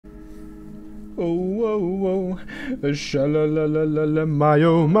Oh, oh, oh. Sha-la-la-la-la-la. My,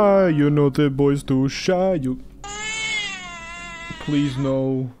 oh, my. You know the boys too shy. You. Please,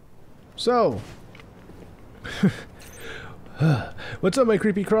 no. So. What's up, my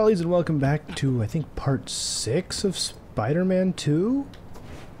creepy crawlies, and welcome back to, I think, part 6 of Spider-Man 2?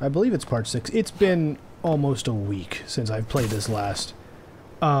 I believe it's part 6. It's been almost a week since I've played this last.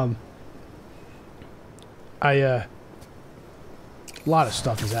 A lot of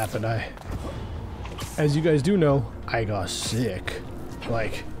stuff has happened. As you guys do know, I got sick.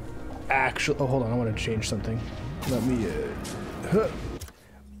 Like, actually, oh, hold on, I want to change something. Let me,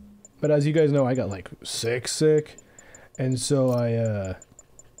 But as you guys know, I got, like, sick. And so I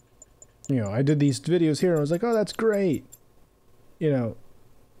did these videos here, and I was like, oh, that's great. You know,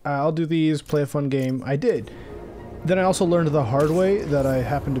 I'll do these, play a fun game. I did. Then I also learned the hard way that I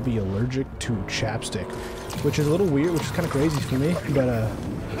happen to be allergic to chapstick, which is a little weird, which is kind of crazy for me, but,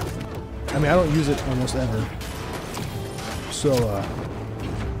 I mean, I don't use it almost ever. So,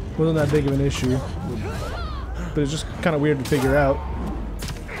 wasn't that big of an issue. But it's just kind of weird to figure out.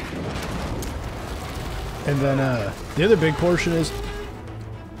 And then, the other big portion is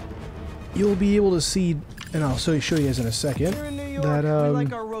you'll be able to see, and I'll show you guys in a second, that, we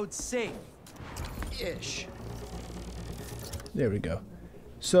like our roads safe-ish. There we go.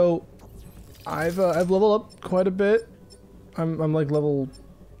 So, I've leveled up quite a bit. I'm like level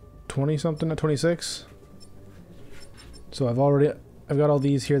 20 something, 26. So I've got all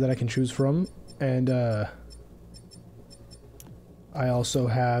these here that I can choose from, and I also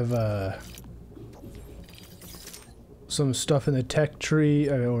have some stuff in the tech tree,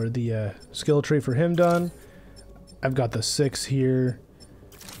 or the skill tree for him done. I've got the 6 here.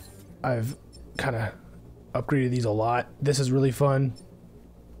 I've kind of upgraded these a lot. This is really fun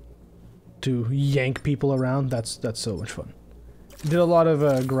to yank people around. That's so much fun. Did a lot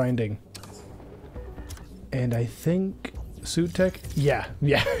of grinding. And I think suit tech? Yeah.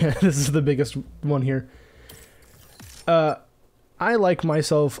 This is the biggest one here. I like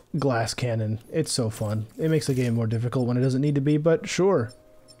myself glass cannon. It's so fun. It makes the game more difficult when it doesn't need to be, but sure.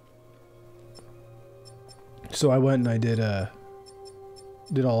 So I went and I did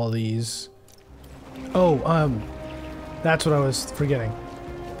all of these. Oh, that's what I was forgetting.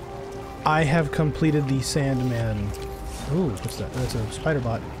 I have completed the Sandman. Ooh, what's that? That's a spider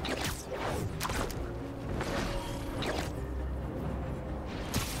bot.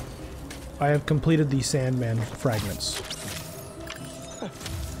 I have completed the Sandman fragments.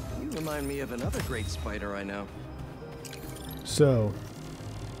 You remind me of another great spider I know. So,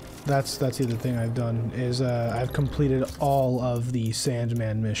 that's the other thing I've done, is I've completed all of the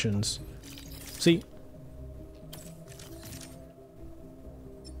Sandman missions. See?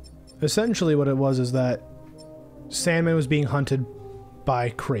 Essentially what it was is that Sandman was being hunted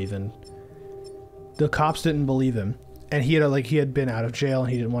by Craven. The cops didn't believe him, and he had been out of jail, and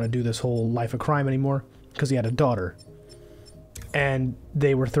he didn't want to do this whole life of crime anymore because he had a daughter. And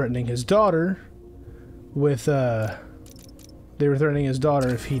they were threatening his daughter with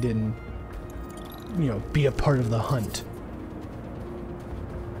if he didn't, you know, be a part of the hunt.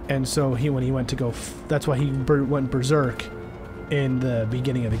 And so when he went to go, that's why he went berserk in the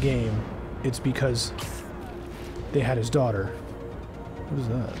beginning of the game. It's because they had his daughter. What is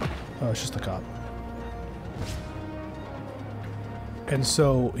that? Oh, it's just a cop. And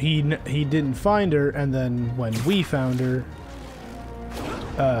so he didn't find her, and then when we found her,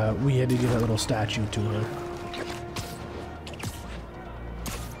 we had to give a little statue to her.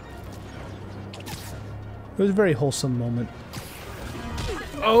 It was a very wholesome moment.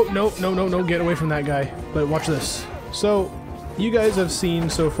 Oh, no, get away from that guy. But watch this. So, you guys have seen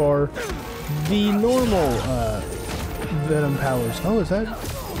so far the normal, Venom powers. Oh, is that?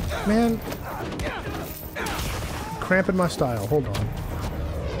 Man. Cramping my style. Hold on.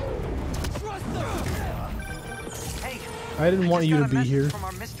 I didn't want you to be here. From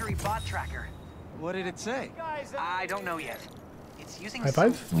our mystery bot tracker. What did it say? I don't know yet. It's using High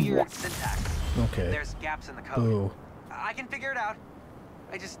some five? weird syntax. Okay. There's gaps in the code. Boo. I can figure it out.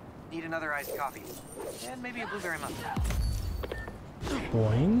 I just need another iced coffee. And maybe a blueberry muffin.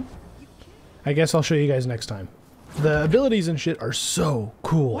 Boing. I guess I'll show you guys next time. The abilities and shit are so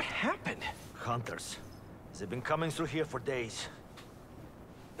cool. What happened? Hunters. They've been coming through here for days.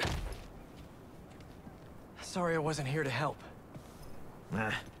 Sorry I wasn't here to help.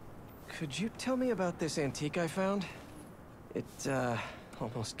 Nah. Could you tell me about this antique I found? It,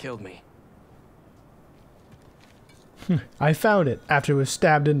 almost killed me. I found it after it was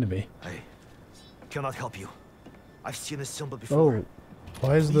stabbed into me. I cannot help you. I've seen this symbol before. Oh,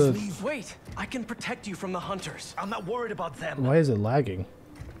 why is Please the... leave. Wait! I can protect you from the hunters. I'm not worried about them. Why is it lagging?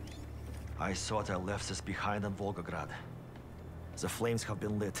 I thought I left this behind in Volgograd. The flames have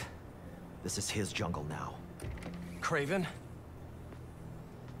been lit. This is his jungle now. Craven?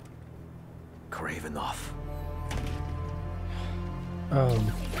 Cravenov. I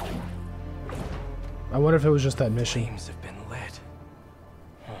wonder if it was just that mission. Flames have been lit.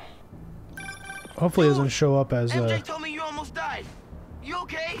 Hopefully it doesn't show up as MJ told me you almost died. You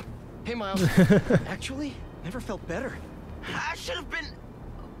okay? Hey, Miles. Actually, never felt better. I should have been...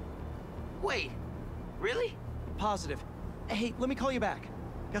 Wait, really? Positive. Hey, let me call you back.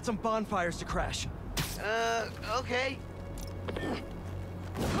 Got some bonfires to crash. Okay.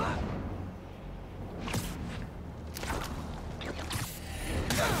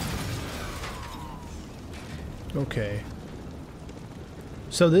 Okay.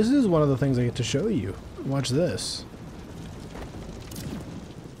 So this is one of the things I get to show you. Watch this.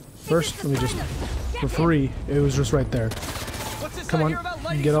 First, let me just... For free, it was just right there. Come on,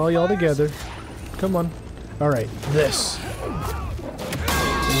 get all y'all together. Come on. Alright, this.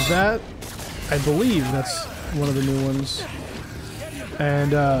 Is that... I believe that's one of the new ones.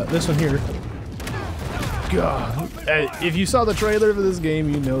 And this one here. God. If you saw the trailer for this game,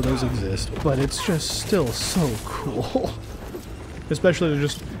 you know those exist. But it's just still so cool. Especially to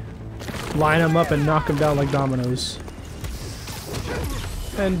just line them up and knock them down like dominoes.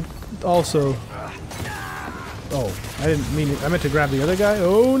 And also... Oh, I didn't mean it. I meant to grab the other guy.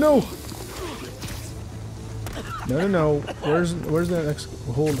 Oh no! No, no, no. Where's that next...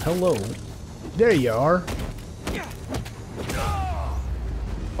 Hold... Hello. There you are.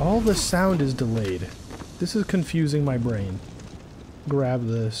 All the sound is delayed. This is confusing my brain. Grab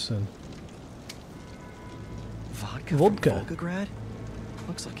this and... Vodka? Vodka. From Volgograd?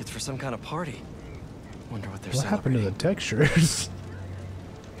 Looks like it's for some kind of party. Wonder what they're What happened to the celebrating. textures?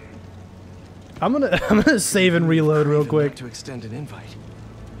 I'm gonna save and reload real quick. To extend an invite.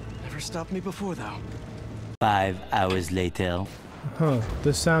 Never stopped me before though. 5 hours later. Huh,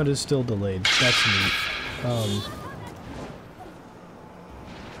 the sound is still delayed. That's neat.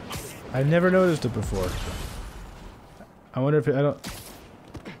 I never noticed it before. I wonder if I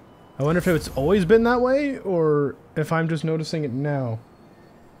wonder if it's always been that way, or if I'm just noticing it now.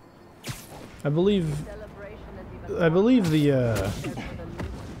 I believe the Do you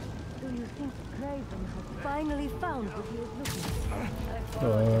think Craven has finally found what he is looking for?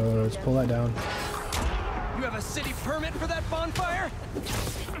 let's pull that down. You have a city permit for that bonfire?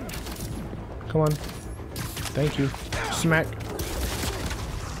 Come on. Thank you. Smack.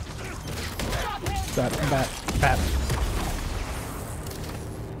 Bat, bat, bat.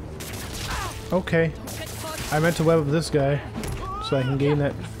 Okay. I meant to web up this guy so I can gain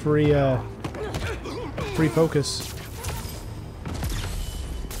that free focus.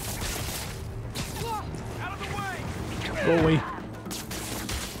 Go away.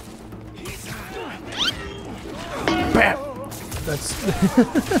 Bam! That's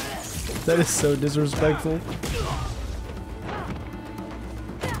that is so disrespectful.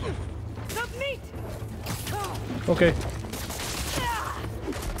 Okay.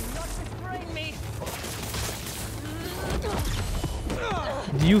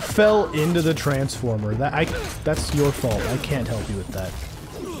 You fell into the transformer. That's your fault. I can't help you with that.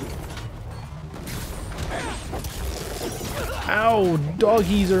 Ow,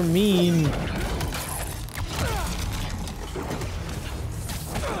 doggies are mean.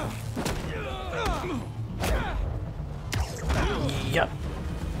 Yep.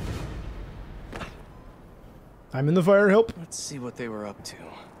 I'm in the fire, help. Let's see what they were up to.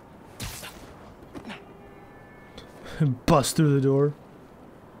 Bust through the door.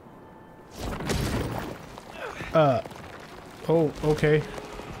 Oh, okay.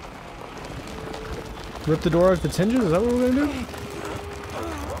 Rip the door off its hinges? Is that what we're gonna do?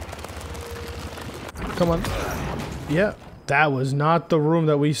 Come on. Yeah, that was not the room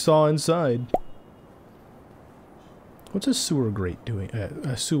that we saw inside. What's a sewer grate doing?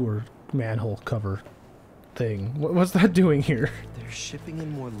 A sewer manhole cover thing. What's that doing here? They're shipping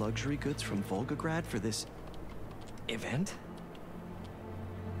in more luxury goods from Volgograd for this event?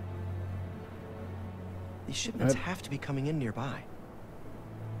 These shipments have to be coming in nearby.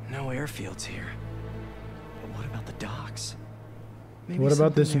 No airfields here. But what about the docks? Maybe What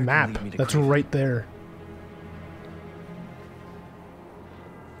about this something there can map? lead me to That's Craven. right there.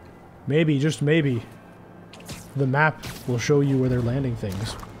 Maybe, just maybe, the map will show you where they're landing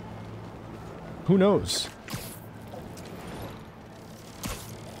things. Who knows?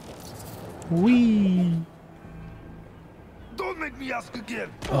 Whee! Don't make me ask again.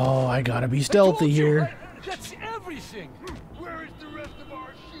 Oh, I gotta be stealthy here. That's everything. Where is the rest of our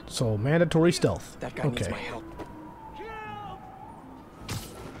ship? So, mandatory stealth. That guy needs my Okay. help.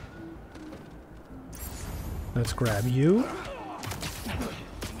 Let's grab you.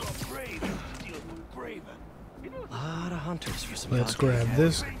 A lot of hunters for some. Let's grab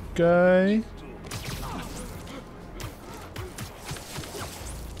this guy.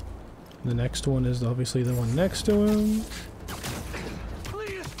 The next one is obviously the one next to him.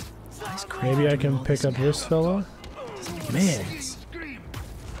 Maybe I can pick up this fella. Man.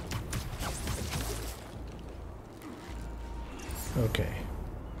 Okay.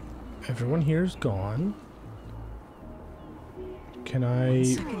 Everyone here is gone. Can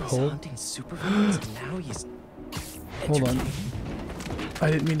I pull? Hold on. I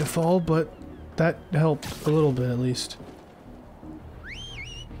didn't mean to fall, but that helped a little bit at least.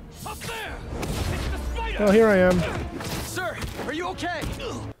 Well, here I am. Sir, are you okay?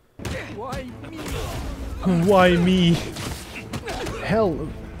 Why me? Why me? Hell.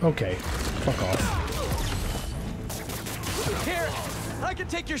 Okay. Fuck off. Here, I can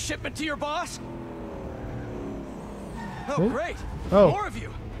take your shipment to your boss. Oh, great. Oh. More of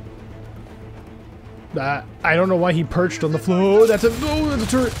you. I don't know why he perched on the floor. That's a that's a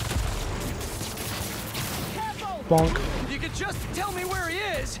turret. Bonk. You could just tell me where he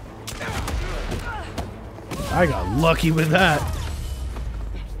is. I got lucky with that.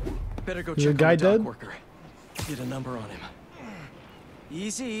 Better go Is check the guy on the dock dead? worker. Get a number on him.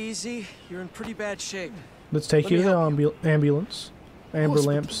 Easy, easy. You're in pretty bad shape. Let's take Let you me to the help ambulance. Amber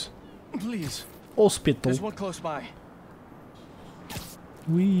Hospital. lamps. Please. Hospital. There's one close by.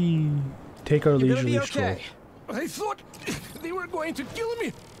 We take our You're gonna leisurely be stroll. okay. I thought they were going to kill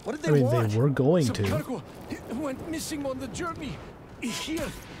me. What did I they mean, want? they were going Some to. cargo went missing on the journey. Here,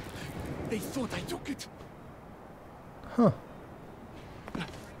 they thought I took it. Huh.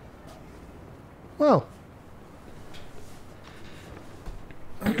 Well.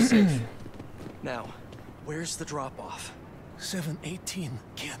 You're safe. Now, where's the drop-off? 718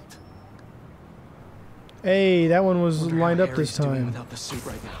 Kent. Hey, that one was Wonder lined how up this Harry's doing time. without the suit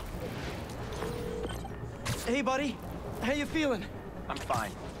right now. Hey, buddy. How you feeling? I'm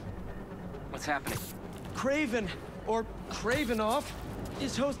fine. What's happening? Craven, or Cravenoff,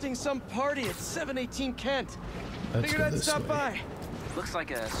 is hosting some party at 718 Kent. Let's Figured go I'd this stop way. by. Looks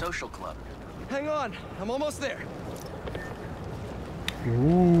like a social club. Hang on, I'm almost there.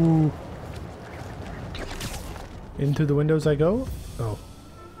 Ooh. Into the windows I go? Oh.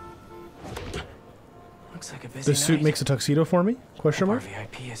 Looks like a busy This suit night. makes a tuxedo for me? Question Our mark?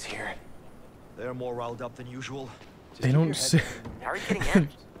 VIP is here. They're more riled up than usual. They don't say. How are you getting in?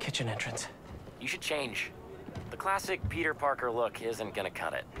 Kitchen entrance. You should change. The classic Peter Parker look isn't gonna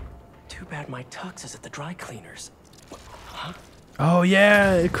cut it. Too bad my tux is at the dry cleaners. Huh? Oh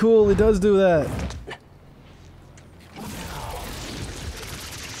yeah, cool, it does do that.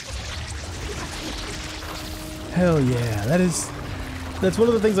 Hell yeah, that's one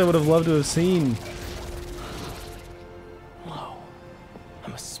of the things I would have loved to have seen. Whoa.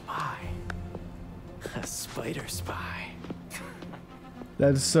 I'm a spy. A spider spy.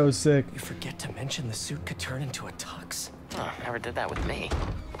 That's so sick. You forget to mention the suit could turn into a tux. Oh, never did that with me.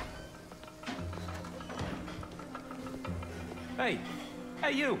 Hey,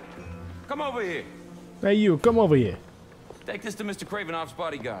 you! Come over here. Hey you, come over here. Take this to Mr. Cravenoff's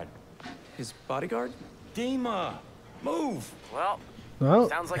bodyguard. His bodyguard? Dima, move! Well, Well,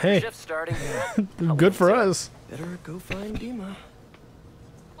 sounds like hey, your shift's starting. good for us. Better go find Dima.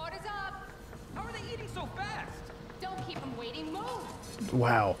 Orders up! How are they eating so fast? Don't keep them waiting, move!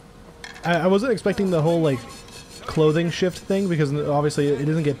 Wow. I wasn't expecting the whole, like, clothing shift thing, because obviously it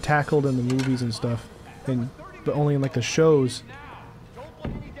doesn't get tackled in the movies and stuff, but only in, like, the shows.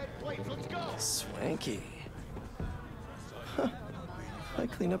 Swanky. Huh. I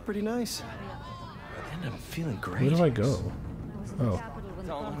clean up pretty nice. And I'm feeling great. Where do I go? Oh.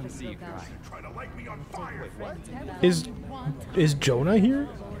 Don't want to see you cry. Is Jonah here?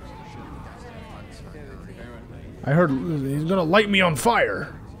 I heard he's gonna light me on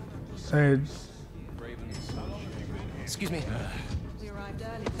fire. Excuse me. We arrived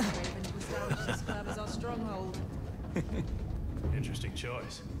early, Mr. Raven, to establish this club as our stronghold. Interesting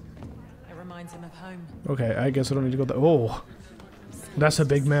choice. It reminds him of home. Okay, I guess I don't need to go there. Oh, that's a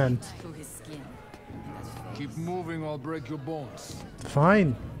big man. Through his skin. Keep moving, I'll break your bones.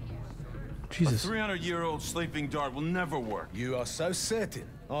 Fine. A Jesus. 300-year-old sleeping dart will never work. You are so certain,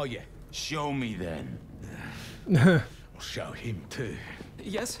 are you? Show me then. I'll show him too.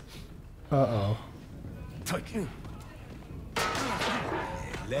 Yes? Uh-oh. Take him.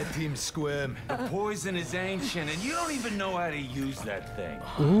 Let him squirm. The poison is ancient, and you don't even know how to use that thing.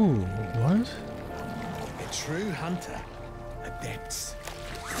 Ooh, what? A true hunter. Adepts.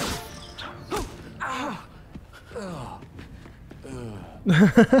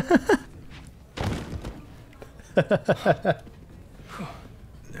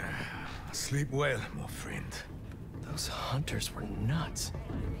 Sleep well, my friend. Those hunters were nuts.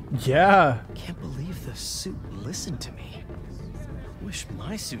 Yeah. Can't believe the suit listened to me. Wish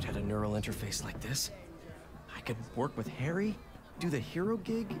my suit had a neural interface like this. I could work with Harry, do the hero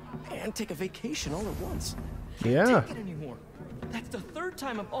gig, and take a vacation all at once. Yeah. Can't take it anymore. That's the third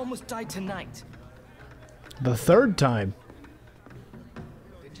time I've almost died tonight. The third time.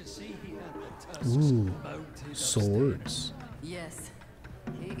 Did you see he had the tusks Ooh. about his Swords. Yes,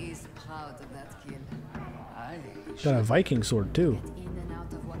 he is proud of that kill. Got a Viking sword too. In and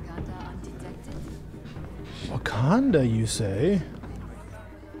out of Wakanda undetected. Wakanda, you say?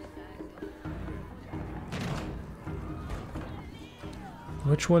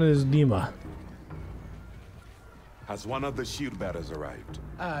 Which one is Dima? Has one of the shield bearers arrived?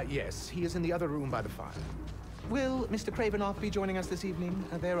 Yes, he is in the other room by the fire. Will Mr. Cravenoff be joining us this evening?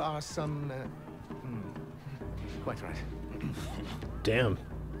 There are some, quite right. Damn.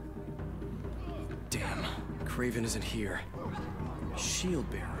 Damn, Craven isn't here. Shield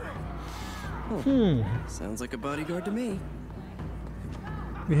bearer. Sounds like a bodyguard to me.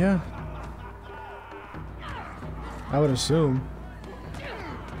 Yeah. I would assume.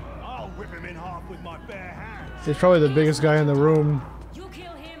 I'll whip him in half with my bare hands. He's probably the biggest guy in the room. You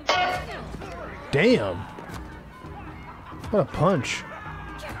kill him. Damn. What a punch.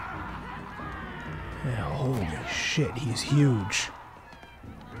 Yeah, holy shit, he's huge.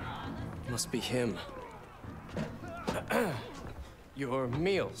 Must be him. Your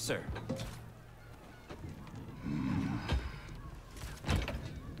meal, sir.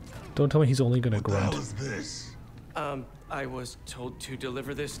 Don't tell me he's only gonna What the hell grunt. is this? I was told to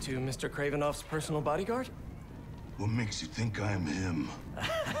deliver this to Mr. Cravenoff's personal bodyguard. What makes you think I'm him?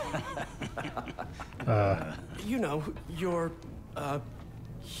 You know, you're,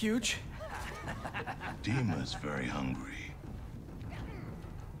 huge. Dima's very hungry.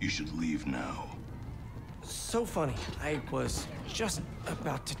 You should leave now. So funny. I was just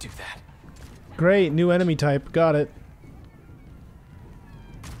about to do that. Great, new enemy type. Got it.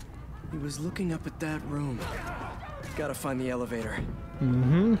 He was looking up at that room. Gotta find the elevator.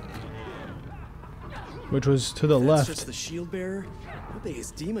 Mm-hmm. Which was to the That's left. just the shield bearer. How big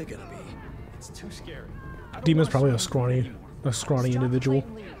is Dima gonna be? It's too scary. Dima's probably a scrawny individual.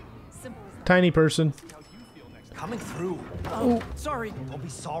 Tiny person. Coming through. Oh, sorry. Don't be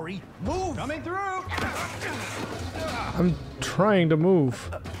sorry. Move! Coming through! I'm trying to move.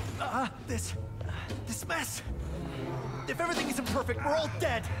 This mess. If everything isn't perfect, we're all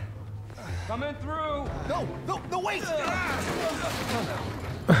dead. Coming through. No, wait!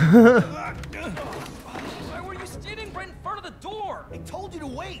 Why were you standing right in front of the door? I told you to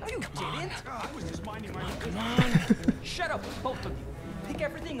wait. You didn't. I was just minding my own Come on. Shut up, both of you. Pick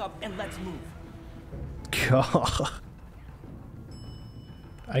everything up and let's move. God.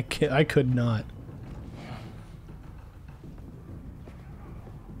 I could not.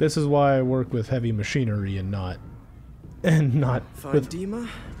 This is why I work with heavy machinery and not Find with Dima,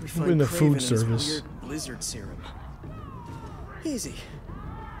 we find in the Craven food and his service. weird blizzard serum. Easy.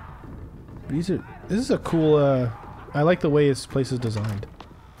 This is a cool I like the way this place is designed.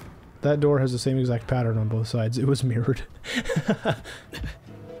 That door has the same exact pattern on both sides. It was mirrored.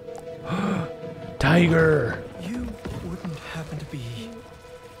 Tiger! You wouldn't happen to be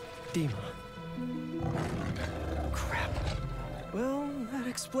Dima. Crap. Well, that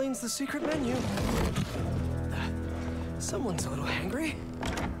explains the secret menu. Someone's a little hangry.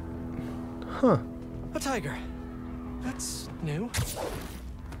 Huh. A tiger. That's new.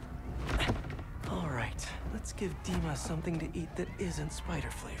 Alright, let's give Dima something to eat that isn't spider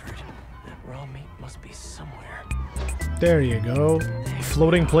flavored. That raw meat must be somewhere. There you go.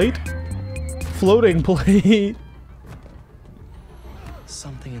 Floating plate? Floating plate!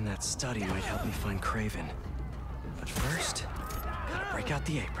 Something in that study might help me find Craven. But first, gotta break out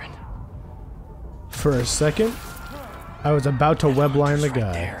the apron. For a second, I was about to webline the Right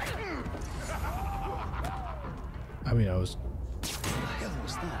guy. there. I mean, I was... What the hell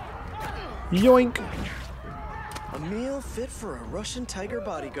was that? Yoink! A meal fit for a Russian tiger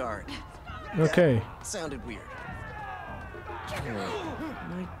bodyguard. Okay. Sounded weird.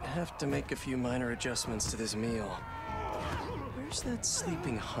 Might have to make a few minor adjustments to this meal. Where's that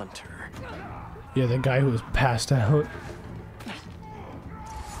sleeping hunter? Yeah, the guy who was passed out.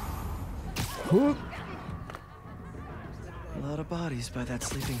 Whoop. A lot of bodies by that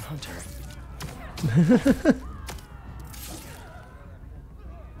sleeping hunter.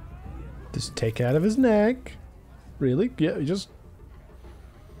 Just take it out of his neck. Really? Yeah, you just...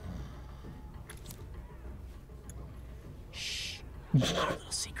 Shh. Little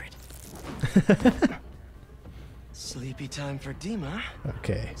secret. Sleepy time for Dima.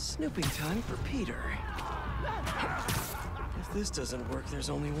 Okay. Snooping time for Peter. If this doesn't work, there's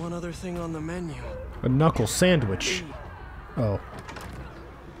only one other thing on the menu. A knuckle sandwich. Oh.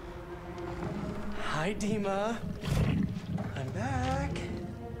 Hi, Dima. I'm back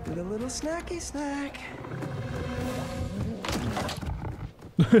with a little snacky snack.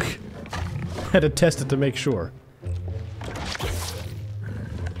 Had to test it to make sure.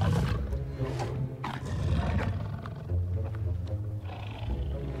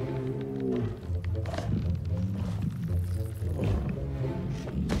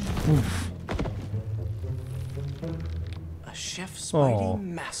 Oof. A Chef Spidey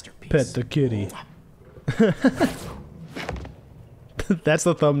masterpiece. Pet the kitty. That's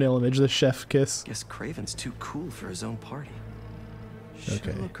the thumbnail image, the chef kiss. Guess Craven's too cool for his own party.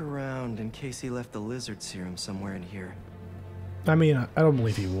 Should look around in case he left the lizard serum somewhere in here. I mean, I don't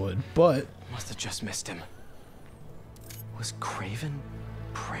believe he would, but... Must have just missed him. Was Craven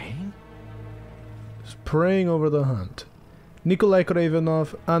praying? He's praying over the hunt. Nikolai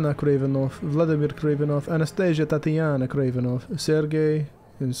Kravenov, Anna Kravenov, Vladimir Kravenov, Anastasia Tatiana Kravenov, Sergei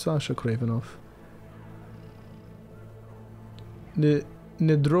and Sasha Kravenov.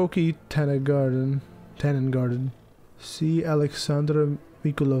 Nedroki Tannengarden. C. Alexandra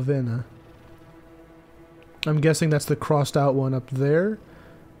Mikulovena. I'm guessing that's the crossed out one up there.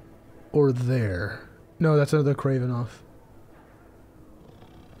 Or there. No, that's another Kravenov.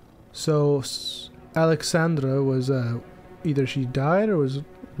 So, Alexandra was, either she died or was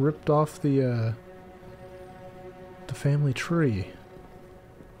ripped off the family tree.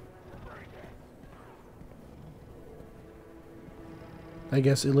 I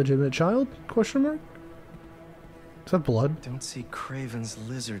guess illegitimate child? Question mark? Is that blood? Don't see Craven's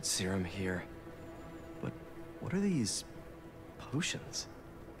lizard serum here. But what are these potions?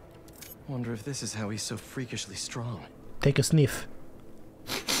 Wonder if this is how he's so freakishly strong. Take a sniff.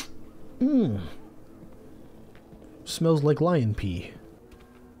 Mmm. Smells like lion pee.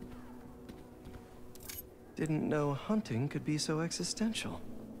 Didn't know hunting could be so existential.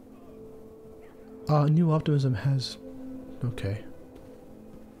 New optimism has... Okay.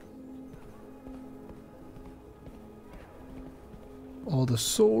 All the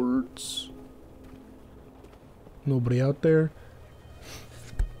swords. Nobody out there.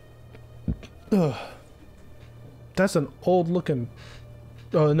 Ugh. That's an old looking...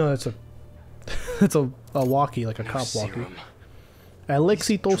 Oh no, it's a... it's a walkie, like a cop walkie.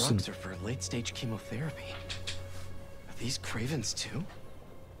 Alexei Tolson. Drugs are for late stage chemotherapy. Are these Cravens too?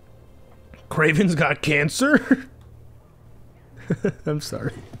 Craven's got cancer? I'm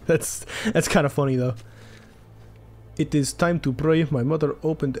sorry. That's kind of funny though. It is time to pray. My mother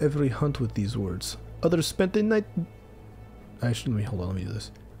opened every hunt with these words. Others spent the night... Actually, hold on, let me do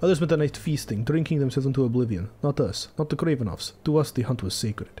this. Others spent the night feasting, drinking themselves into oblivion. Not us, not the Kravenovs. To us the hunt was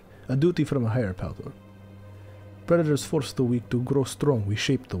sacred. A duty from a higher power. Predators forced the weak to grow strong. We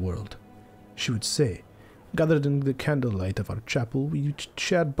shaped the world. She would say. Gathered in the candlelight of our chapel, we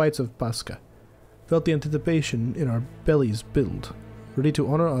shared bites of Pascha. Felt the anticipation in our bellies build. Ready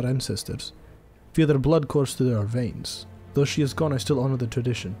to honor our ancestors. Feel their blood course through our veins. Though she is gone, I still honor the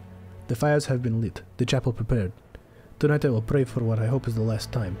tradition. The fires have been lit, the chapel prepared. Tonight I will pray for what I hope is the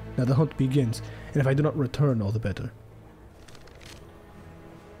last time. Now the hunt begins, and if I do not return, all the better.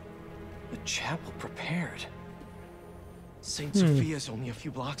 The chapel prepared. St. Sophia's only a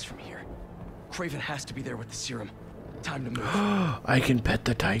few blocks from here. Craven has to be there with the serum. Time to move. I can pet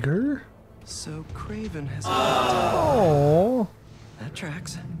the tiger? So Craven has... Oh, that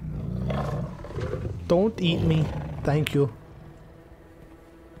tracks. Don't eat me. Thank you.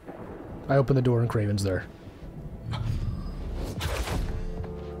 I open the door and Craven's there.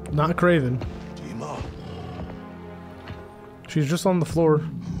 Not Craven. Dima. She's just on the floor.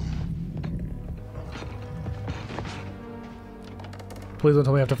 Please don't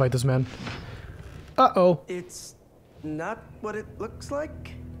tell me I have to fight this man. Uh-oh. It's not what it looks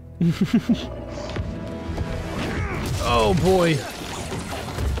like. Oh boy.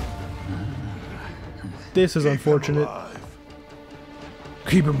 This is unfortunate.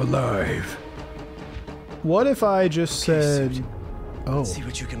 Keep him alive. What if I just said... Oh. Let's see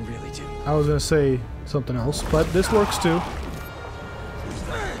what you can really do. I was gonna say something else, but this works too.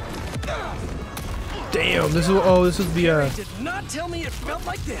 Damn, this is... Oh, this is the... Did not tell me it felt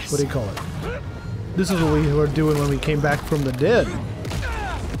like this. What do you call it? This is what we were doing when we came back from the dead.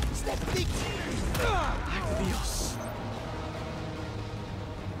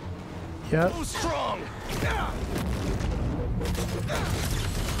 Yeah.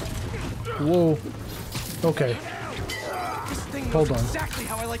 Whoa. Okay. This thing Hold knows on. exactly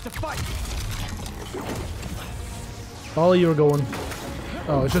how I like to fight. All of you are going.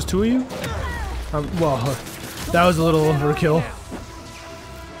 Oh, it's just two of you? Well, that was a little overkill.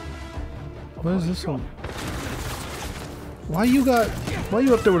 What is this one? Why you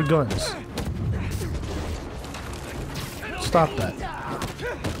up there with guns? Stop that.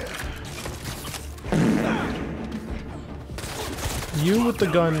 You with the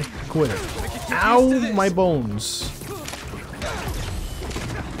gun, quit it. Ow, my bones.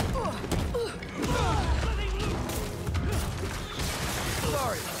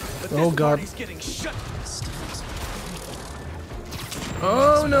 Oh god.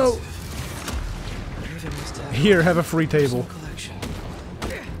 Oh no. Here, have a free table.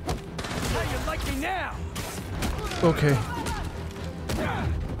 Okay.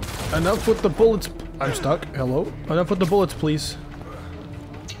 Enough with the bullets. I'm stuck. Hello? Enough with the bullets, please.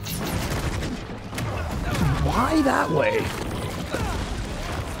 Why that way?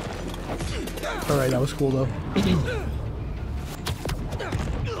 Alright, that was cool though.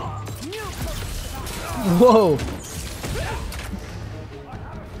 Whoa!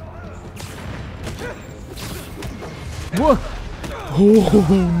 What?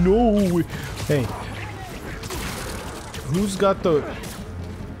 Oh no! Hey, who's got the?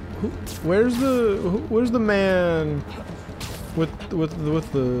 Where's the man with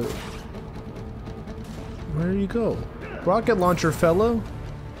the? Where do you go? Rocket launcher fellow?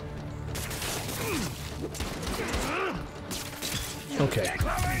 Okay.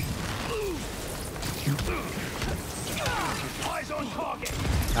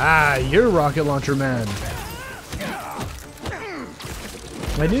 Ah, you're rocket launcher man.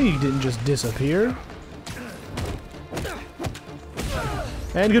 I knew you didn't just disappear.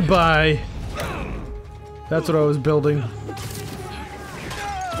 And goodbye. That's what I was building.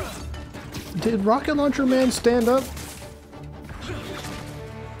 Did rocket launcher man stand up?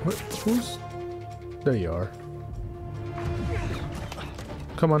 What? Who's? There you are.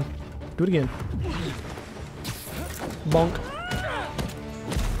 Come on, do it again. Bonk.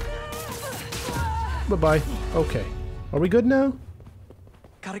 Bye-bye. Okay. Are we good now?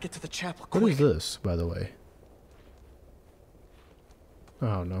 Gotta get to the chapel What quick. is this, by the way?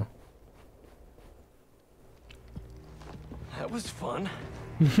 Oh, no. That was fun.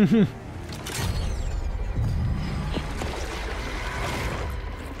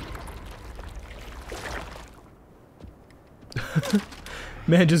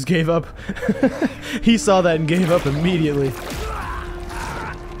 Man just gave up. He saw that and gave up immediately.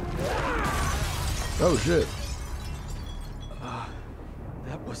 Oh shit.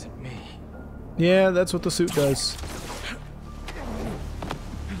 That wasn't me. Yeah, that's what the suit does.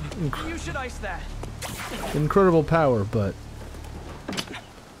 You should ice that. Incredible power, but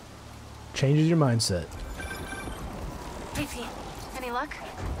changes your mindset. Hey, Pete. Any luck?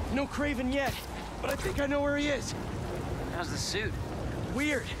 No Craven yet, but I think I know where he is. How's the suit?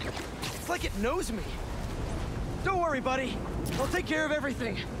 Weird. It's like it knows me. Don't worry, buddy. I'll take care of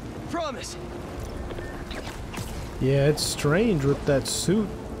everything. Promise. Yeah, it's strange with that suit.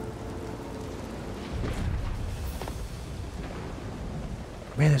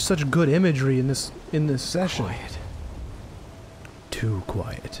 Man, there's such good imagery in this session. Quiet. Too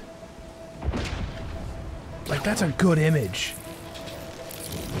quiet. Like, that's a good image.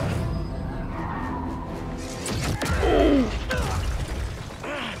 Oh.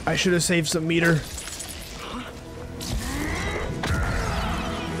 I should have saved some meter.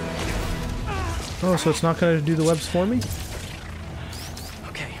 Oh, so it's not going to do the webs for me?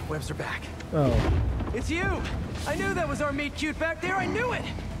 Okay, webs are back. Oh. It's you! I knew that was our meet cute back there. I knew it!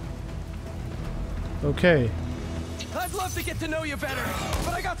 Okay. I'd love to get to know you better,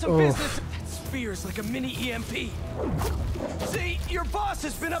 but I got some business. That spear's like a mini EMP. See, your boss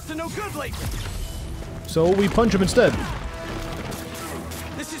has been up to no good lately. So we punch him instead.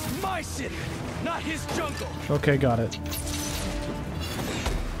 This is my city, not his jungle. Okay, got it.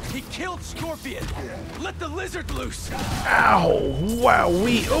 He killed Scorpion. Let the lizard loose. Ow!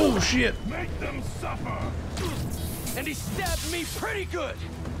 Wowee! Oh shit! Make them suffer. And he stabbed me pretty good.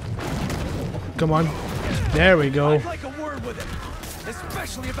 Come on. There we go. I'd like a word with him,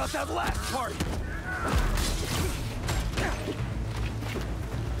 especially about that last part.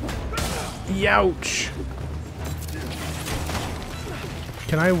 Youch!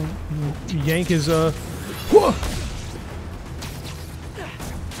 Can I yank his Whoa!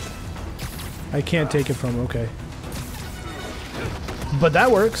 I can't take it from him, okay. But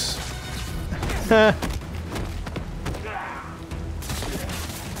that works.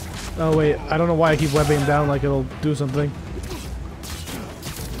 Oh wait, I don't know why I keep webbing him down like it'll do something.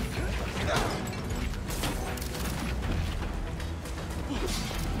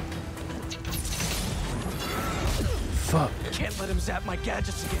 fuck. Can't let him zap my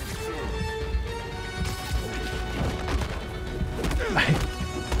gadgets again.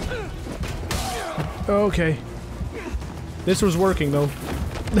 Okay. This was working though.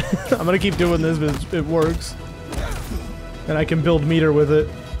 I'm gonna keep doing this, but it works. And I can build meter with it.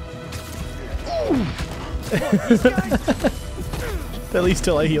 At least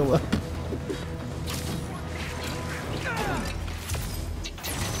till I heal up.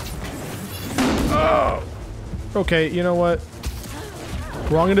 Oh. Okay, you know what?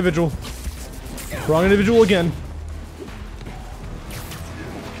 Wrong individual. Wrong individual again.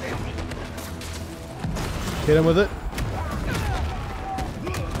 Hit him with it.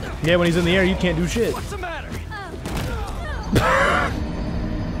 Yeah, when he's in the air, you can't do shit. What's the matter?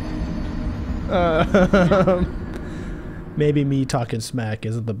 Maybe me talking smack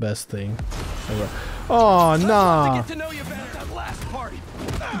isn't the best thing. Oh, nah. Get to know you better that last part.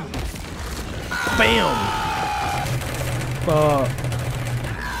 Bam.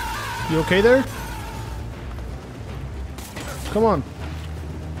 You okay there? Come on.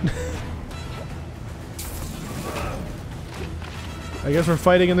 I guess we're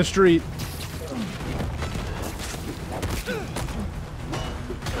fighting in the street.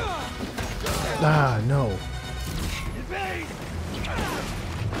 Ah, no.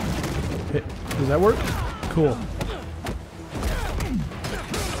 Hey, does that work? Cool.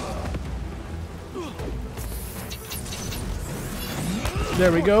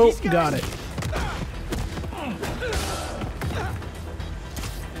 There we go. Got it.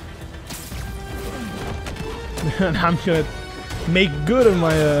 And I'm gonna make good on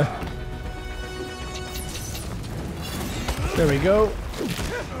my there we go.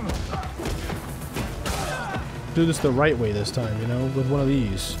 Do this the right way this time, you know, with one of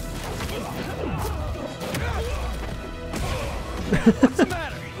these. What's the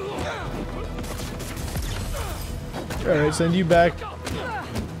matter? Alright, send you back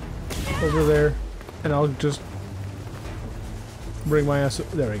over there, and I'll just bring my ass.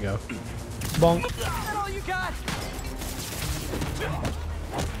 There we go. Bonk. Is that all you got?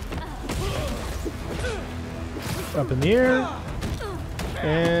 Up in the air,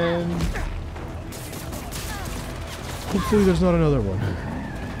 and hopefully there's not another one.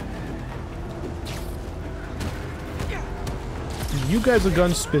 You guys with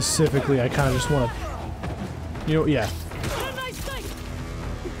guns specifically, I kind of just want to, you know, yeah.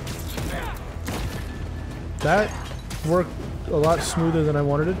 That worked a lot smoother than I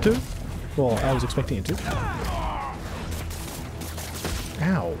wanted it to. Well, I was expecting it to.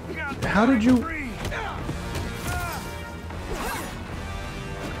 Ow. How did you...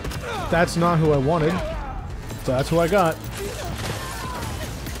 That's not who I wanted. So that's who I got.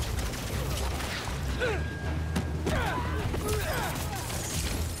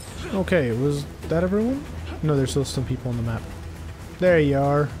 Okay, was that everyone? No, there's still some people on the map. There you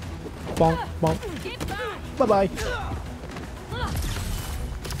are. Bonk, bonk. Bye-bye.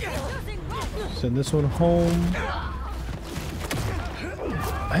 Send this one home.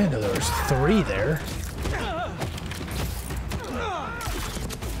 I didn't know there was 3 there.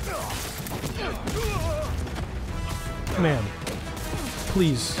 Man,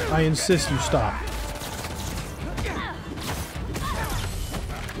 please, I insist you stop.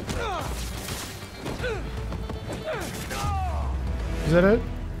 Is that it?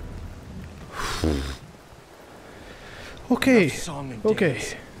 Okay. Okay.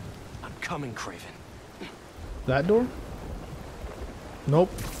 I'm coming, Craven. That door?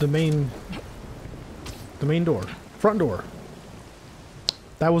 Nope. The main door. Front door.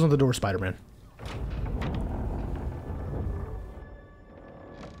 That wasn't the door, Spider-Man.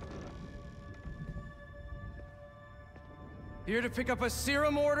 Here to pick up a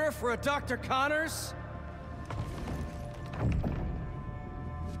serum order for a Dr. Connors?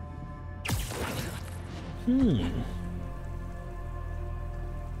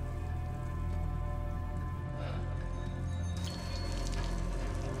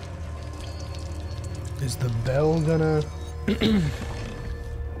 Is the bell gonna...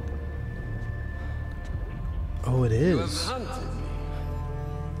 Oh, it is. You have hunted me.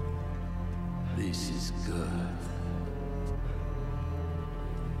 This is good.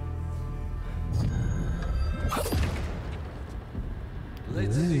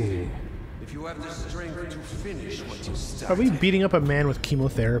 Let's see if you have the strength to finish what you started. Are we beating up a man with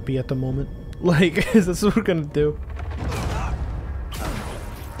chemotherapy at the moment? Like, is this what we're gonna do?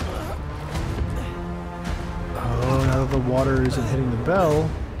 Oh, now that the water isn't hitting the bell.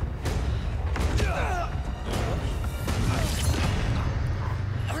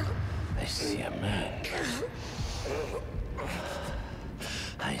 I see a man.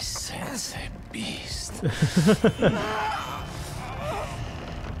 I sense a beast.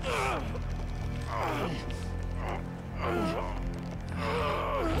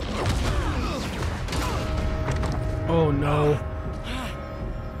 Oh no.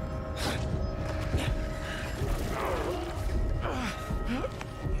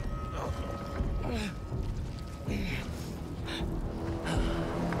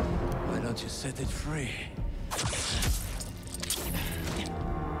 Why don't you set it free?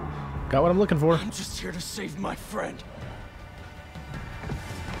 Got what I'm looking for. I'm just here to save my friend.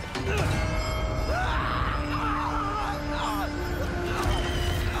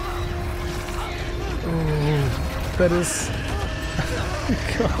 Oh, that is.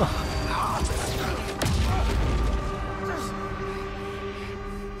 God.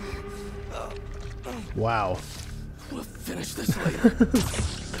 Wow. We'll finish this later.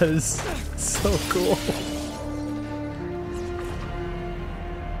 That is so cool.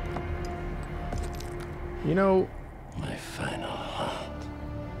 You know. My final hunt.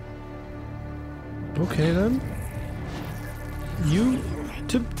 Okay then.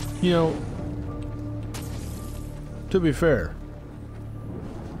 To be fair,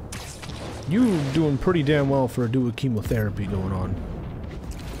 you doing pretty damn well for a dude with chemotherapy going on.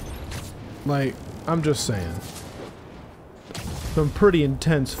 Like, I'm just saying. Some pretty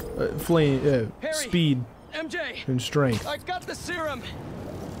intense speed MJ, and strength. I got the serum.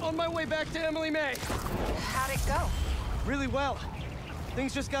 On my way back to Emily May. How'd it go? Really well.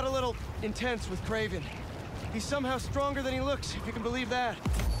 Things just got a little intense with Craven. He's somehow stronger than he looks, if you can believe that.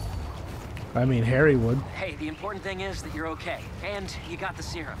 I mean, Harry would. Hey, the important thing is that you're okay, and you got the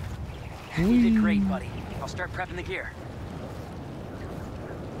serum. You did great, buddy. I'll start prepping the gear.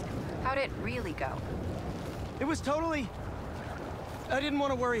 How'd it really go? It was totally... I didn't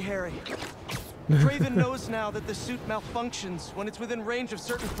want to worry Harry. Craven knows now that the suit malfunctions when it's within range of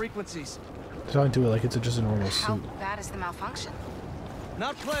certain frequencies. Talking to it like it's just a normal How suit. bad is the malfunction?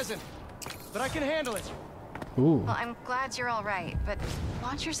 Not pleasant, but I can handle it. Ooh. Well, I'm glad you're all right, but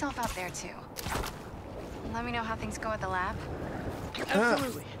watch yourself out there too. Let me know how things go at the lab.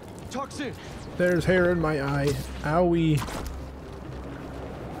 Absolutely. Talk soon. There's hair in my eye. Owie.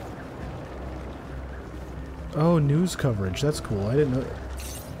 Oh, news coverage. That's cool. I didn't know.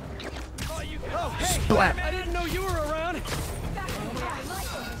 Oh, hey! Splat. I didn't know you were around.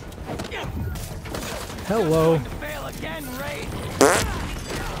 Hello. Fail again, Ray.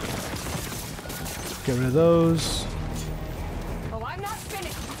 Get rid of those. Oh, I'm not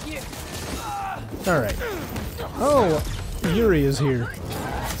finished with you. Alright. Oh, Yuri is here.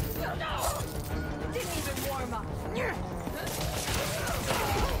 Didn't even warm up.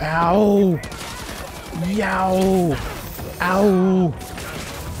 Ow! Yow! Ow!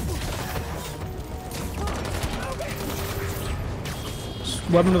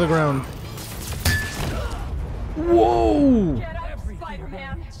 Weapon to the ground. Whoa! Get up,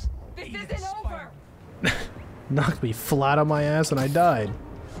 Spider-Man. This isn't over. Knocked me flat on my ass and I died.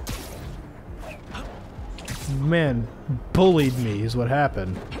 Man, bullied me is what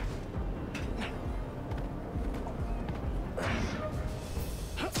happened.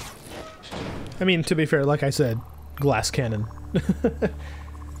 I mean, to be fair, like I said, glass cannon. What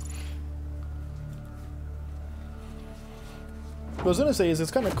I was gonna say is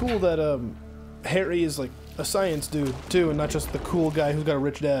it's kind of cool that Harry is like a science dude too, and not just the cool guy who's got a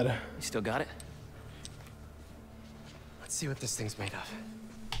rich dad. You still got it? Let's see what this thing's made of.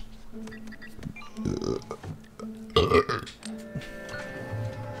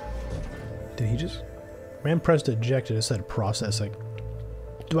 Did he just? Man pressed eject and it said processing.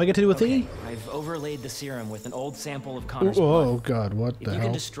 Do I get to do a thingy? I've overlaid the serum with an old sample of Connor's Oh blood. god, what If the you hell?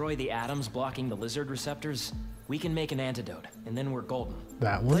 can destroy the atoms blocking the lizard receptors, we can make an antidote, and then we're golden.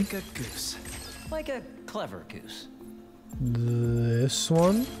 That one? Like a goose. Like a clever goose. This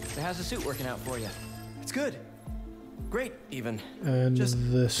one? So how's the suit working out for you? It's good. Great, even. And Just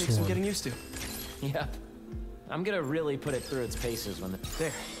this takes some one. getting used to. Yep. I'm gonna really put it through its paces when the...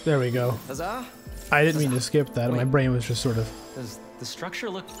 There. There we go. Huzzah! I didn't mean to skip that. My brain was just sort of... Does the structure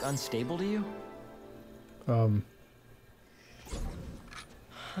look unstable to you? Huh.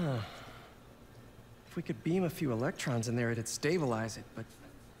 If we could beam a few electrons in there, it'd stabilize it, but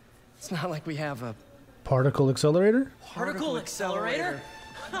it's not like we have a Particle accelerator? Particle accelerator?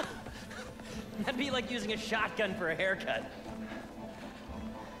 That'd be like using a shotgun for a haircut.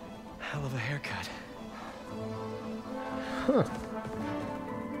 Hell of a haircut. Huh.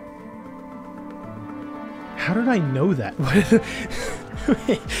 How did I know that?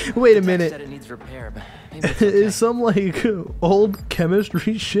 Wait a minute. Said it needs repair, but maybe it's okay. Is some like old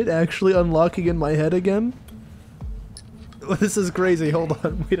chemistry shit actually unlocking in my head again? This is crazy. Hold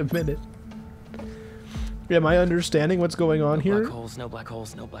on. Wait a minute. Am I understanding what's going on here? Black holes, no black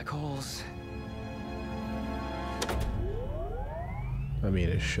holes, no black holes. I mean,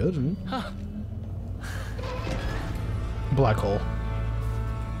 it shouldn't. Huh. Black hole.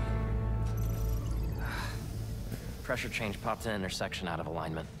 Pressure change popped an intersection out of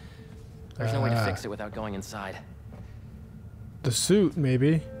alignment. There's no way to fix it without going inside. The suit,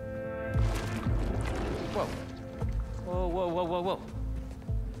 maybe. Whoa. Whoa, whoa, whoa, whoa, whoa.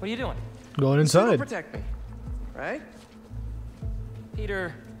 What are you doing? Going inside. Protect me, right?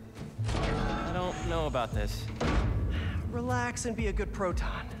 Peter, I don't know about this. Relax and be a good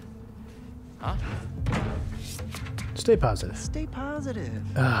proton. Huh? Stay positive. Stay positive.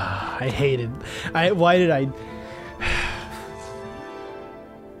 Ah, I hated. Why did I?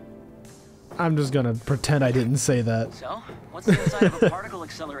 I'm just gonna pretend I didn't say that. So, what's the inside of a particle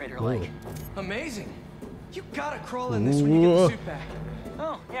accelerator like? Amazing. You gotta crawl in this when you get the suit back.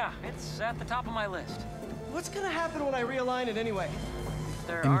 Oh, yeah, it's at the top of my list. What's gonna happen when I realign it anyway? If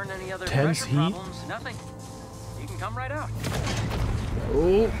there aren't any other Intense pressure heat? problems, nothing. You can come right out.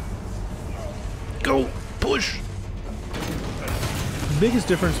 Oh. Go. Push. Biggest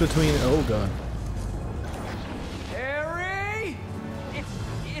difference between... Oh, God. Harry!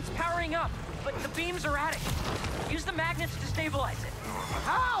 It's powering up, but the beam's erratic. Use the magnets to stabilize it.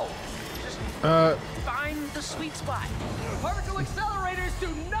 How? Just find the sweet spot. Particle accelerators do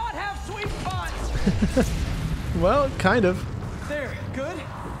not have sweet spots! Well, kind of. There, good?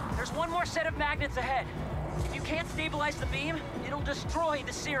 There's one more set of magnets ahead. If you can't stabilize the beam, it'll destroy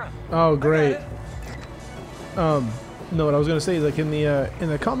the serum. Oh, great. No, what I was gonna say is, like, in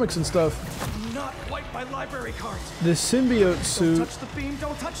the comics and stuff, Not quite my library cards. the symbiote suit. Don't touch the beam,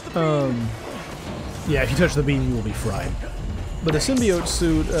 don't touch the beam. Yeah, if you touch the beam, you will be fried. But the symbiote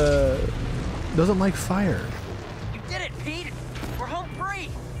suit doesn't like fire. You did it, Pete. We're home free.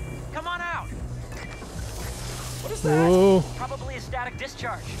 Come on out. What is that? Oh. Probably a static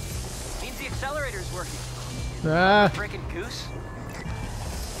discharge. Means the accelerator's working. Ah. Frickin' goose.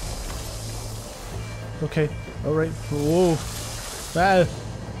 Okay. All right. Whoa. Ah.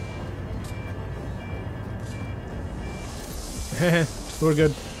 We're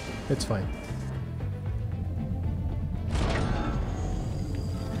good. It's fine.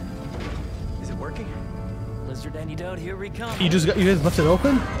 Is it working? Lizard antidote, here we come. You guys left it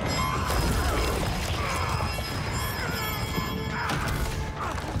open?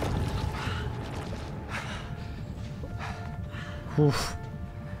 Oof.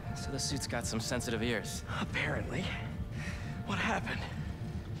 So the suit's got some sensitive ears. Apparently. What happened?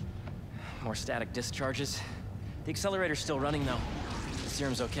 More static discharges. The accelerator's still running though. The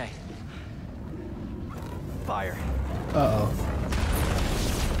serum's okay. Fire. Uh-oh.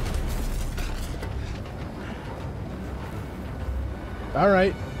 All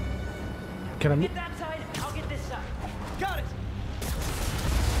right. Can I Get that side, I'll get this side. Got it!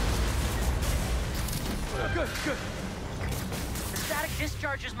 Good, good. The static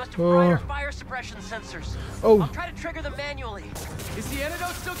discharges must have fried our fire suppression sensors. Oh. I'll try to trigger them manually. Is the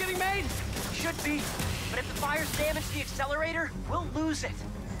antidote still getting made? Should be. But if the fire's damaged the accelerator, we'll lose it.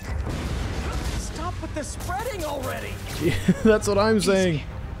 Stop with the spreading already! That's what I'm saying.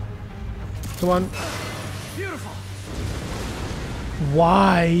 Come on. Beautiful.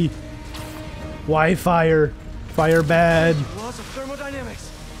 Why? Why fire? Fire bad. Laws of thermodynamics.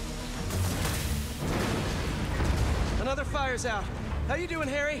 Another fire's out. How you doing,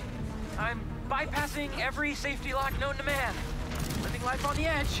 Harry? I'm bypassing every safety lock known to man. Living life on the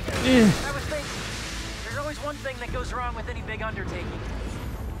edge. Eh. I was thinking, there's always one thing that goes wrong with any big undertaking.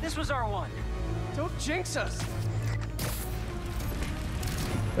 This was our one. Don't jinx us.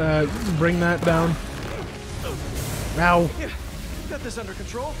 Bring that down. Ow. Yeah, got this under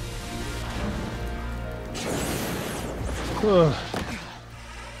control. Ugh.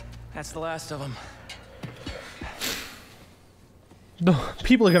 That's the last of them. No,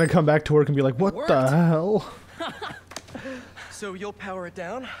 people are gonna come back to work and be like, "What the hell?" So you'll power it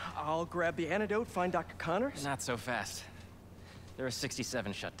down. I'll grab the antidote, find Dr. Connors. Not so fast. There are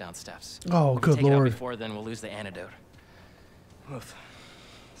 67 shutdown steps. Oh, If we good take it out lord. before then, we'll lose the antidote. Oof.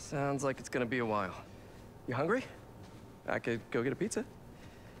 Sounds like it's gonna be a while. You hungry? I could go get a pizza.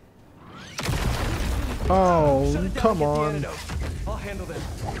 Oh, Shut it down, come get the on. antidote. I'll handle this.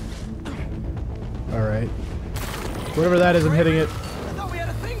 All right. Whatever that is, I'm hitting it. I thought we had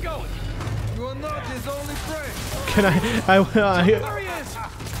a thing going. You are not his only friend. Can I There he is.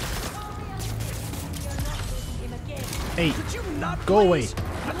 Hey, Could you not, go away. please?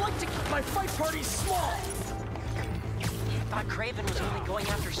 I'd like to keep my fight parties small. Thought Craven was only going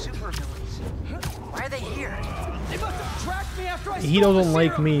after supervillains. Why are they here? They must have tracked me after I He doesn't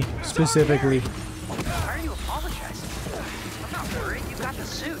like me specifically. Why are you apologizing? I'm not worried. You got the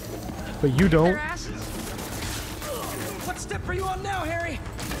suit. But you don't. Their asses. What step are you on now, Harry?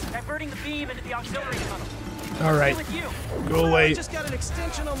 Diverting the beam into the auxiliary tunnel. All right. With you. Go away. I just got an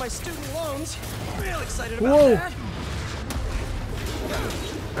extension on my student loans. Real excited about Whoa. that.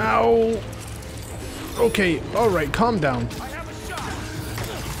 Ow. Okay. All right. Calm down. I have a shot.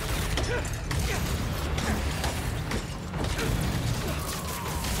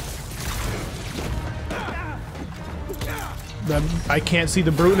 I can't see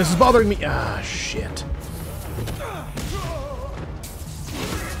the brute and this is bothering me. Ah, shit.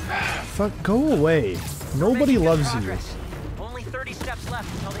 Fuck, go away. Nobody loves you. Only 30 steps left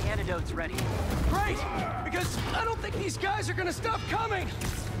until the antidote's ready. Great! Because I don't think these guys are gonna stop coming!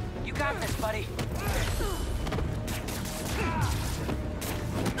 You got this, buddy.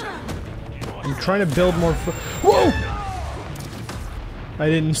 I'm trying to build more. Whoa! I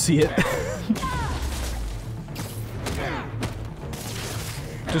didn't see it.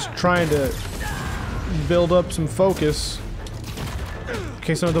 Just trying to build up some focus. In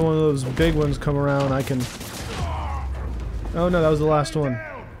case another one of those big ones come around, I can... Oh no, that was the last one.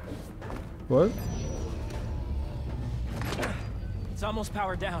 What? It's almost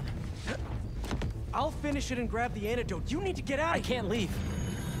powered down. I'll finish it and grab the antidote. You need to get out of here. I can't leave.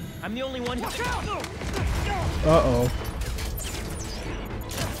 I'm the only one who... Watch out! Uh-oh.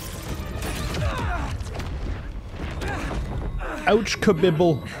 Ouch,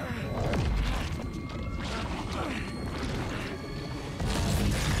 kabibble.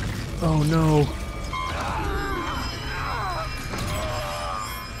 Oh no.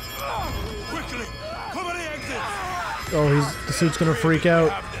 Quickly, cover the exit. Oh, the suit's gonna freak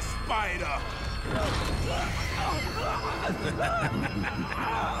out.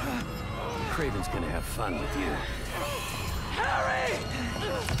 Craven's gonna have fun with you. Harry!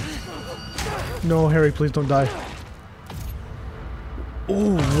 No, Harry, please don't die.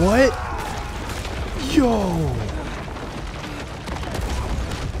 Oh, what? Yo!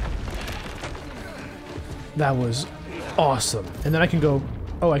 That was awesome. And then I can go...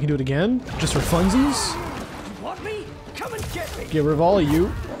 Oh, I can do it again? Just for funsies? You want me? Come and get me! Get rid of all of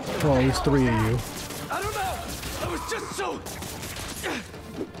you. Well, at least 3 of you. I don't know! I was just so...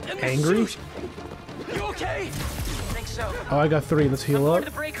 Angry? You okay? I think so. Oh, I got 3. Let's heal Go up. to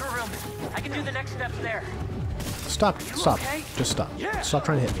the breaker room. I can do the next steps there. Stop. Stop. Okay? Just stop. Yeah. Stop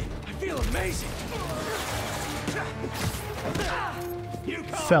trying to hit me. I feel amazing.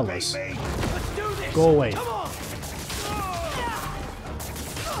 Fellas. Let's do this. Go away. Come on.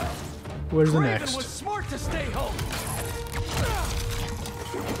 Where's the Craven next? was smart to stay home.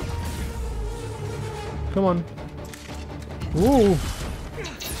 Come on. Woo!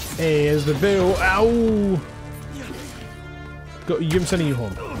 Hey, is the bill. Ow! Go, I'm sending you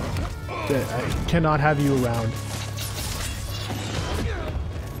home. I cannot have you around.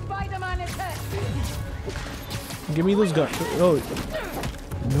 Spider-Man is hit. Give me those guns. Oh.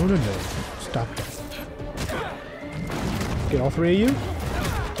 No, no, no. Stop that. Get all 3 of you?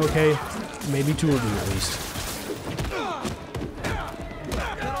 Okay. Maybe 2 of you at least.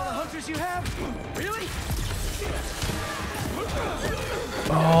 Got all the hunters you have? Really?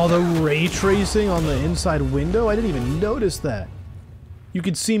 Oh, the ray tracing on the inside window? I didn't even notice that. You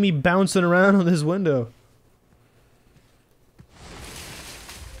could see me bouncing around on this window.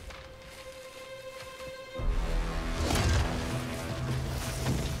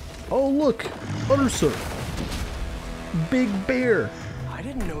 Oh, look! Ursa! Big bear! I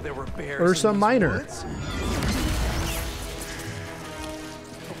didn't know there were bears Ursa in these Minor. woods.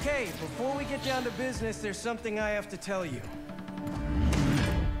 Okay, before we get down to business, there's something I have to tell you.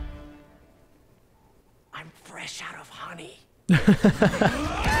 I'm fresh out of honey.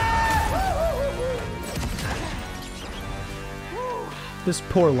 This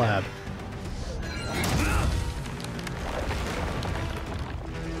poor lab.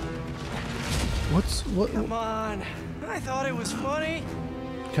 What? Come on. I thought it was funny.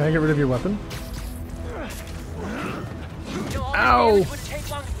 Can I get rid of your weapon? Ow! Wouldn't take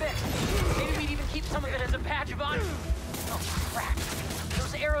long to fix. Maybe we'd even keep some of it as a patch of honor. Oh crap!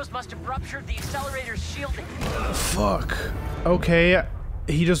 Those arrows must have ruptured the accelerator's shielding. Fuck. Okay,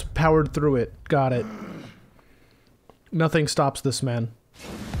 he just powered through it. Got it. Nothing stops this man.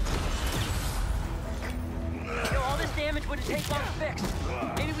 All this damage wouldn't take long to fix.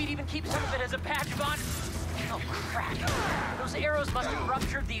 Maybe we'd even keep some of it as a patch of honor. Oh crap! Those arrows must have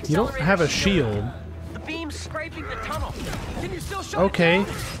ruptured the accelerator's You don't have a shield. The beam's scraping the tunnel. Can you still shut Okay. it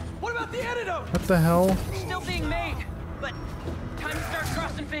down? What about the antidote? What the hell? Still being made, but time to start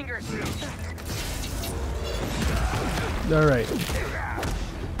crossing fingers. All right.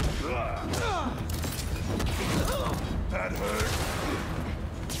 That hurt.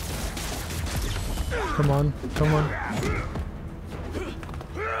 Come on, come on.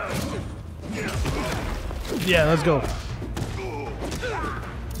 Yeah, let's go.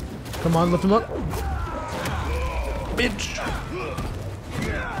 Come on, lift him up. Bitch.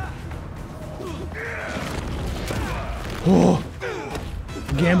 Oh,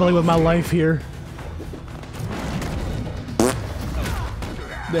 gambling with my life here.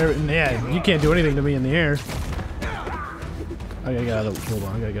 There, yeah, you can't do anything to me in the air. I gotta get out of the, hold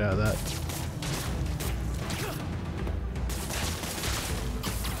on, I gotta get out of that.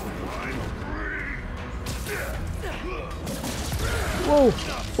 Whoa!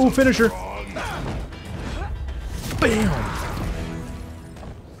 Oh, finisher! Bam!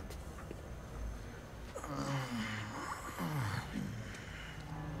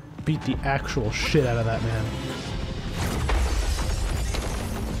 Beat the actual shit out of that man.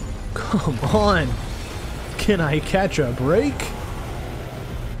 Come on! Can I catch a break?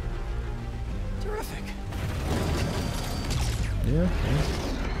 Terrific. Yeah.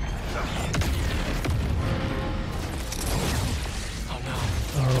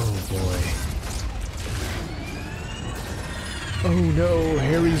 Oh boy. Oh no,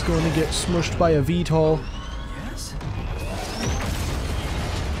 Harry's going to get smushed by a VTOL. Yes?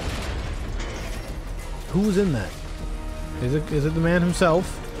 Who's in that? Is it the man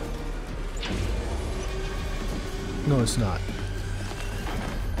himself? No, it's not.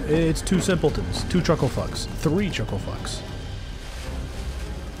 It's two simpletons, two chuckle fucks, three chuckle fucks.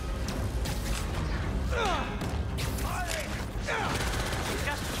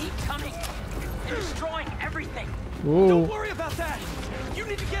 Whoa. Don't worry about that. You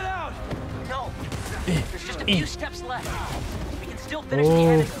need to get out. No. There's just a few steps left. We can still finish the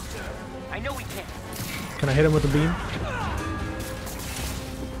enemy. I know we can. Can I hit him with a beam?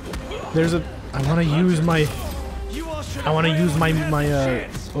 There's a. I want to use my. I want to use my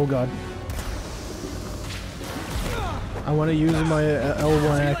oh god. I want to use my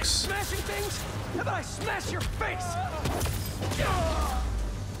L1X. Smashing things? How about I smash your face?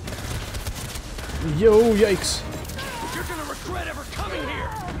 Yo, yikes. You're gonna regret ever coming here.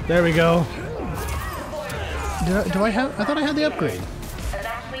 There we go. Do I have? I thought I had the upgrade.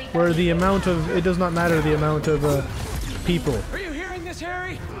 Where the amount of it does not matter the amount of people. Are you hearing this,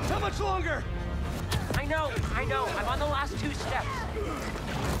 Harry? How much longer? I know. I'm on the last two steps.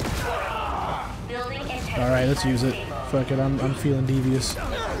 All right, let's use it. Fuck it, I'm feeling devious.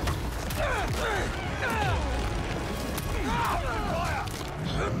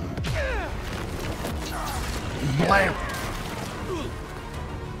 Blam.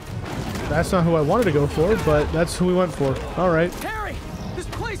 That's not who I wanted to go for, but that's who we went for. All right. Harry, this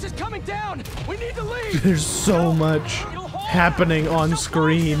place is coming down. We need to leave. There's so much happening on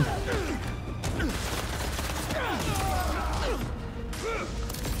screen.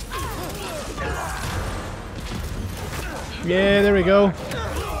 Yeah, there we go.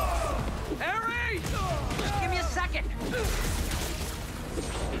 Harry! Just give me a second.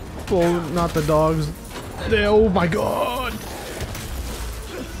 Oh, not the dogs. Oh my god.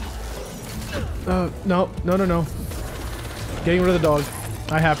 No. Getting rid of the dog.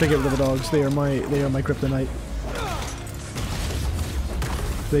 I have to get rid of the dogs. They are my kryptonite.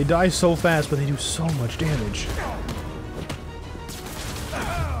 They die so fast, but they do so much damage.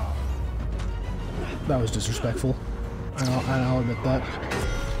 That was disrespectful. I'll admit that.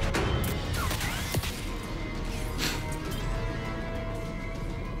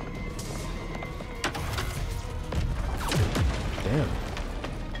 Damn.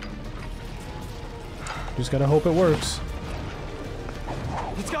 Just gotta hope it works.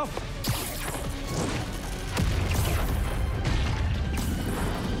 Let's go.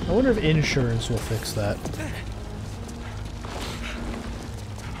 I wonder if insurance will fix that.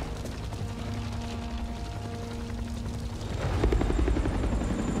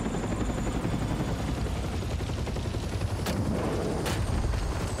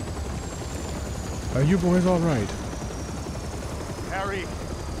 Are you boys all right? Harry.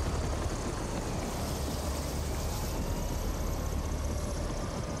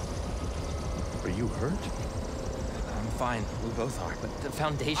 Are you hurt? I'm fine. We both are, but the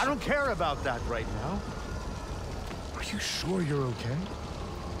Foundation... I don't care about that right now. Are you sure you're okay?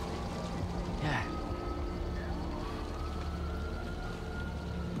 Yeah.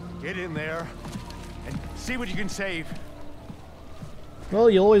 Get in there and see what you can save. Well,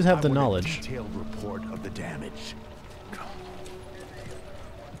 you always have the I want knowledge. a detailed report of the damage.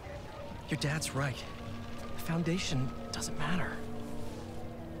 Your dad's right. The Foundation doesn't matter.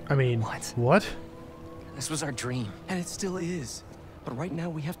 I mean, What? What? This was our dream, and it still is. But right now,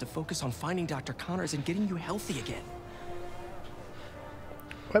 we have to focus on finding Dr. Connors and getting you healthy again.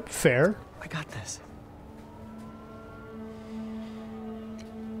 What? Fair. I got this.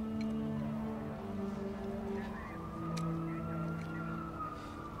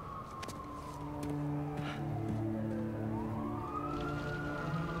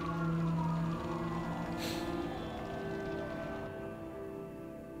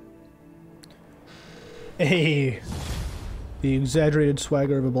 Hey, the exaggerated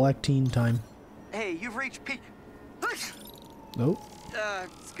swagger of a black teen time. Hey, you've reached peak. Nope.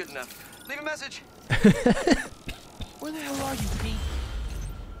 It's good enough. Leave a message. Where the hell are you, Pete?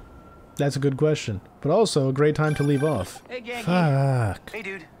 That's a good question, but also a great time to leave off. Hey, gang. Fuck. Hey,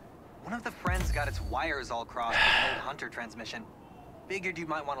 dude. One of the friends got its wires all crossed with an old Hunter transmission. Figured you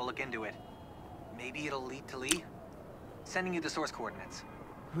might want to look into it. Maybe it'll lead to Lee. Sending you the source coordinates.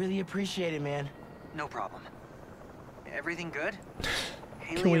 Really appreciate it, man. No problem. Everything good?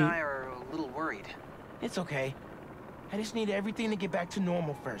 Haley and I are a little worried. It's okay. I just need everything to get back to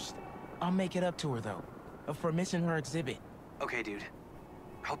normal first. I'll make it up to her, though, for missing her exhibit. Okay, dude.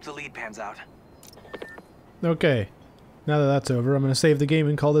 Hope the lead pans out. Okay. Now that that's over, I'm going to save the game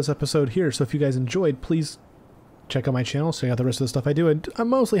and call this episode here. So if you guys enjoyed, please check out my channel, check out the rest of the stuff I do. And I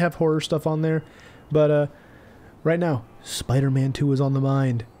mostly have horror stuff on there. But right now, Spider-Man 2 is on the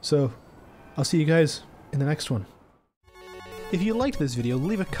mind. So I'll see you guys in the next one. If you liked this video,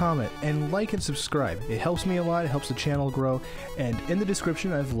 leave a comment and like and subscribe. It helps me a lot, it helps the channel grow, and in the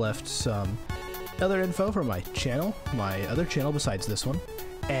description I've left some other info for my channel, my other channel besides this one,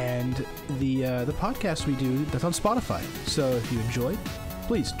 and the podcast we do that's on Spotify. So if you enjoyed,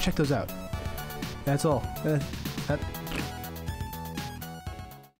 please check those out. That's all.